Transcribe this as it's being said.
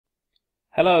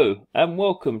Hello and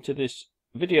welcome to this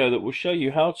video that will show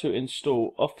you how to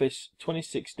install Office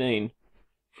 2016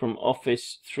 from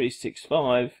Office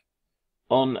 365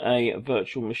 on a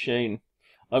virtual machine.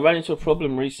 I ran into a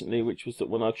problem recently, which was that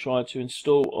when I tried to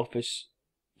install Office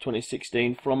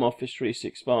 2016 from Office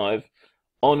 365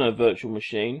 on a virtual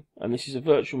machine, and this is a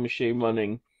virtual machine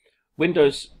running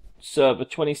Windows Server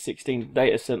 2016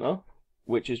 Datacentre,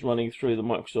 which is running through the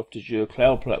Microsoft Azure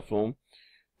cloud platform,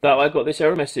 that I got this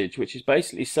error message, which is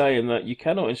basically saying that you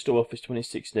cannot install Office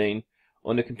 2016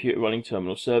 on a computer running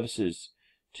terminal services.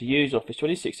 To use Office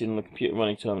 2016 on a computer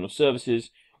running terminal services,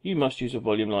 you must use a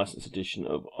volume license edition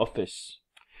of Office.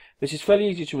 This is fairly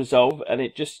easy to resolve, and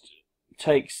it just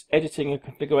takes editing a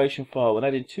configuration file and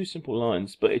adding two simple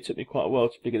lines, but it took me quite a while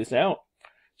to figure this out.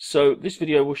 So this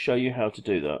video will show you how to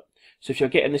do that. So if you're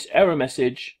getting this error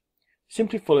message,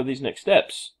 simply follow these next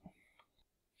steps.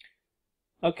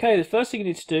 Okay, the first thing you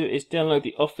need to do is download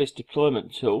the Office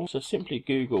deployment tool. So simply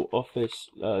Google Office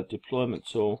deployment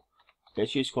tool.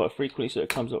 It's used quite frequently, so it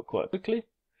comes up quite quickly.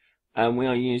 And we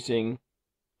are using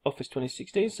Office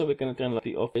 2016, so we're going to download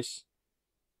the Office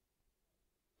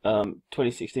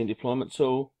 2016 deployment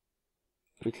tool.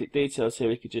 If we click details here,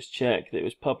 we could just check that it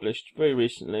was published very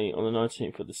recently on the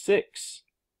 19th of the 6th.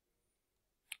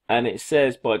 And it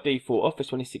says by default Office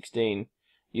 2016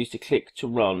 use to click to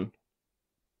run.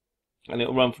 And it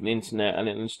will run from the internet, and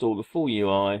it will install the full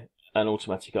UI and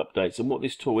automatic updates. And what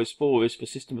this tool is for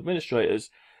system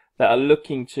administrators that are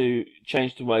looking to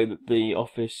change the way that the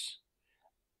Office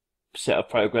set of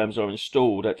programs are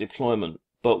installed at deployment.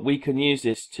 But we can use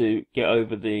this to get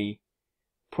over the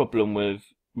problem with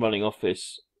running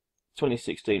Office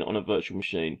 2016 on a virtual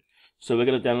machine. So we're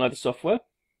going to download the software,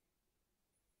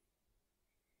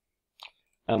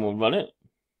 and we'll run it.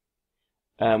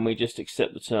 And we just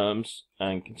accept the terms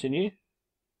and continue.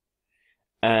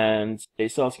 And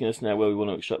it's asking us now where we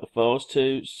want to extract the files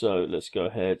to. So let's go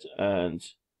ahead and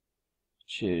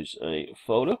choose a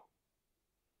folder.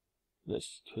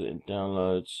 Let's put it in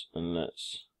downloads, and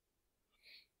let's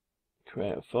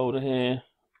create a folder here.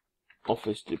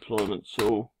 Office deployment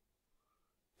tool.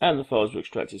 And the files were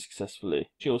extracted successfully.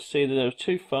 You'll see that there are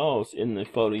two files in the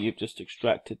folder you've just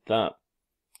extracted that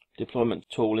deployment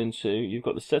tool into. You've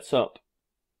got the setup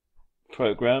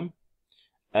program,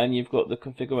 and you've got the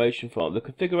configuration file. The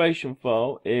configuration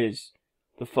file is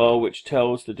the file which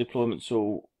tells the deployment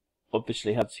tool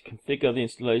obviously how to configure the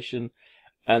installation,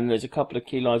 and there's a couple of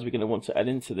key lines we're going to want to add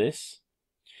into this.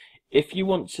 If you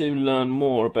want to learn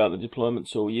more about the deployment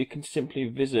tool, you can simply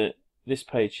visit this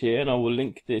page here, and I will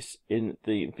link this in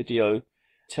the video. It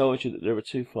tells you that there are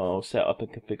two files, setup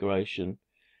and configuration,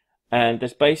 and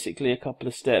there's basically a couple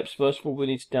of steps. First of all, we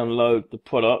need to download the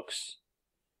products,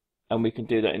 and we can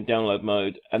do that in download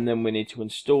mode, and then we need to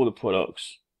install the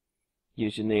products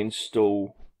using the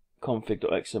install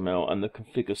config.xml and the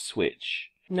configure switch.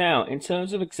 Now, in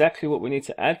terms of exactly what we need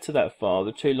to add to that file,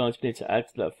 the two lines we need to add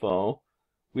to that file,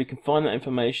 we can find that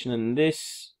information in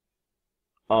this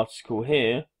article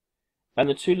here, and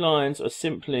the two lines are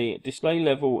simply display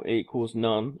level equals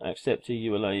none, accepted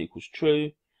ULA equals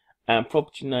true, and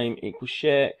property name equals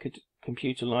share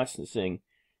computer licensing,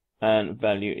 and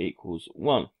value equals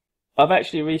 1. I've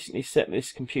actually recently set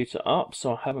this computer up,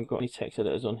 so I haven't got any text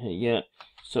editors on here yet.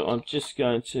 So I'm just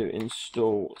going to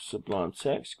install Sublime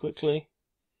Text quickly,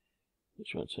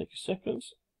 which won't take a second.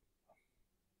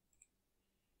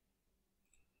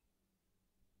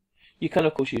 You can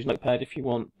of course use Notepad if you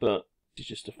want, but it's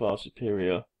just a far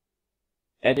superior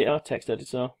editor, text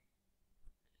editor.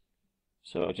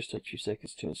 So I'll just take a few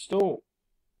seconds to install.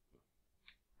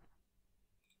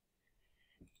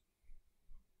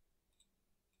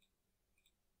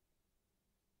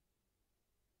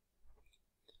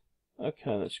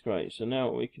 Okay, that's great. So now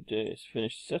what we can do is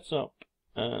finish the setup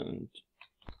and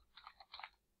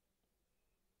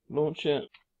launch it.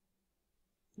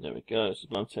 There we go,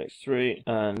 Sublime Text 3.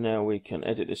 And now we can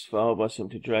edit this file by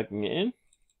simply dragging it in.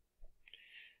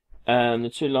 And the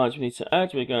two lines we need to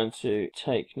add, we're going to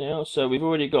take now. So we've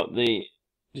already got the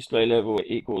display level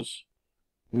equals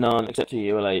none, except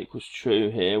ULA equals true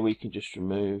here. We can just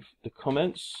remove the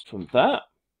comments from that.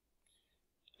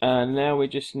 And now we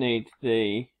just need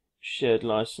the shared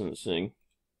licensing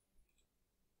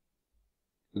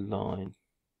line,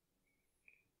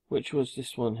 which was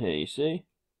this one here, you see.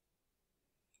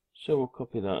 So we'll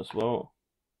copy that as well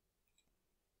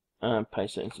and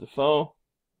paste that into the file.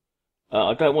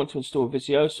 I don't want to install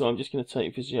Visio, so I'm just going to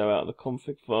take Visio out of the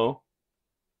config file,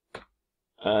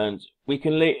 and we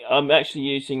can leave. I'm actually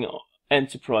using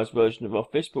enterprise version of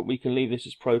Office, but we can leave this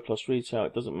as Pro plus Retail.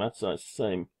 It doesn't matter, it's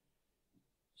the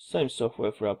same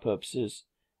software for our purposes.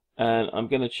 And I'm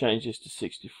going to change this to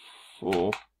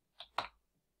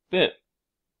 64-bit.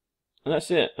 And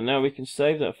that's it. And now we can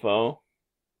save that file.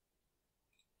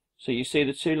 So you see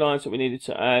the two lines that we needed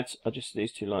to add are just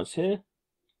these two lines here.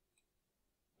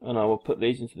 And I will put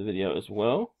these into the video as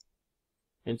well,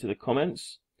 into the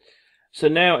comments. So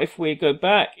now if we go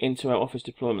back into our Office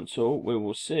deployment tool, we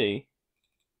will see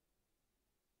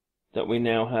that we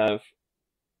now have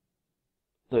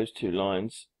those two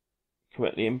lines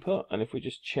correctly input. And if we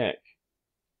just check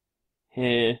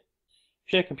here,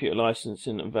 share computer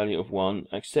licensing and value of 1,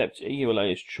 accept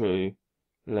EULA is true,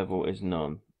 level is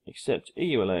none. Accept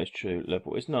EULA is true,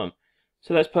 level is none.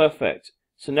 So that's perfect.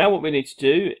 So now what we need to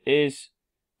do is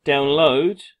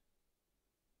download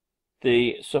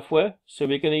the software. So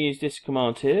we're going to use this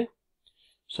command here.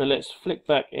 So let's flick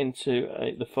back into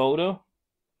the folder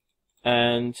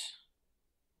and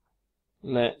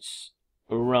let's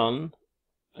run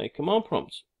a command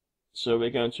prompt. So we're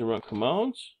going to run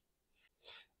command,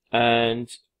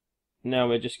 and now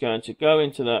we're just going to go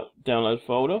into that download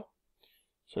folder.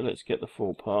 So let's get the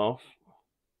full path.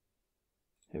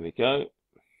 Here we go.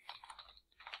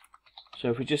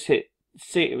 So if we just hit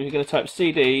C, we're going to type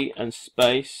CD and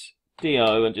space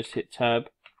DO and just hit tab,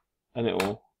 and it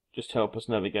will just help us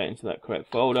navigate into that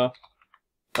correct folder.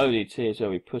 ODT is where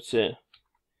we put it.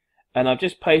 And I've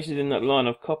just pasted in that line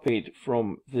I've copied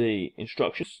from the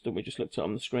instructions that we just looked at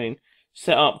on the screen.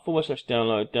 Set up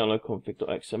 /download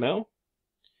config.xml.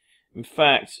 In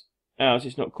fact, ours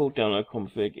is not called download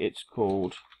config, it's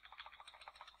called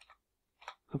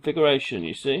configuration,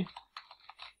 you see,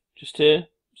 just here.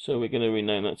 So we're going to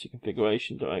rename that to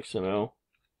configuration.xml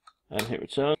and hit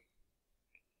return.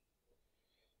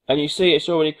 And you see it's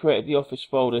already created the Office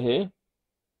folder here.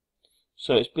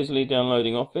 So it's busily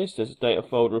downloading Office. There's a data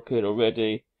folder appeared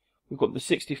already. We've got the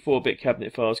 64-bit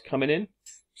cabinet files coming in.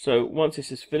 So once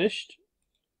this is finished,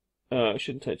 it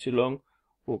shouldn't take too long,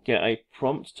 we'll get a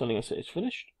prompt telling us that it's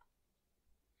finished.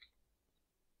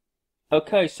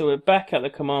 Okay, so we're back at the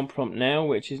command prompt now,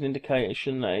 which is an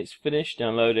indication that it's finished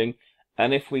downloading.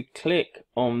 And if we click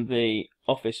on the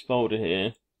Office folder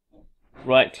here,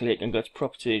 right click and go to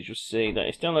properties, you'll see that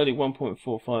it's downloading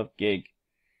 1.45 gig.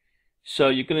 So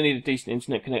you're going to need a decent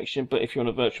internet connection, but if you're on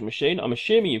a virtual machine, I'm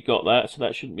assuming you've got that, so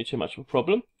that shouldn't be too much of a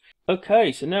problem.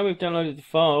 Okay, so now we've downloaded the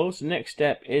files, the next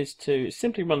step is to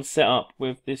simply run setup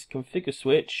with this configure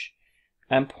switch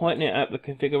and point it at the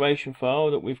configuration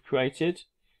file that we've created.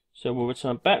 So we'll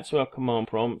return back to our command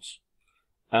prompt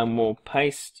and we'll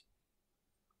paste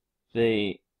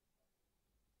the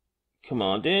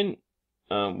command in.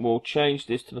 We'll change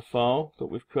this to the file that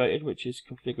we've created, which is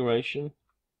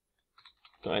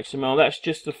configuration.xml. That's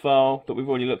just the file that we've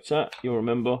already looked at. You'll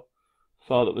remember the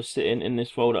file that was sitting in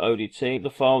this folder ODT, the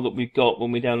file that we got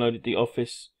when we downloaded the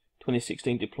Office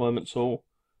 2016 deployment tool.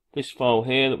 This file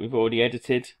here that we've already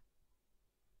edited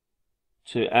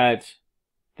to add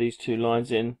these two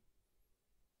lines in.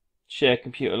 Share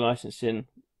computer licensing,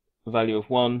 value of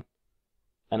 1,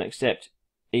 and accept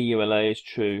EULA is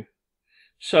true.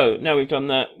 So now we've done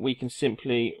that, we can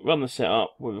simply run the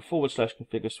setup with a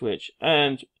 /configure switch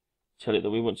and tell it that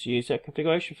we want to use that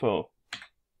configuration file.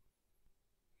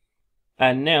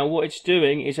 And now what it's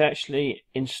doing is actually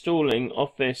installing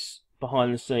Office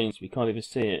behind the scenes. We can't even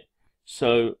see it.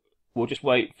 So we'll just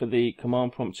wait for the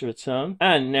command prompt to return.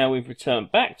 And now we've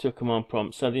returned back to a command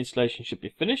prompt, so the installation should be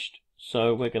finished.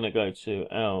 So we're going to go to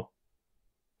our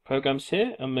programs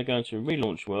here and we're going to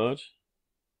relaunch Word.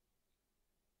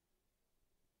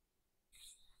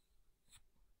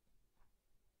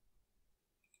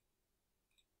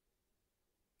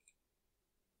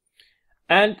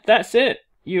 And that's it.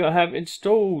 You have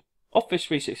installed Office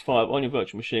 365 on your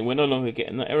virtual machine. We're no longer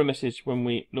getting that error message when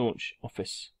we launch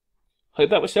Office. Hope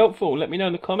that was helpful. Let me know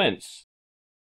in the comments.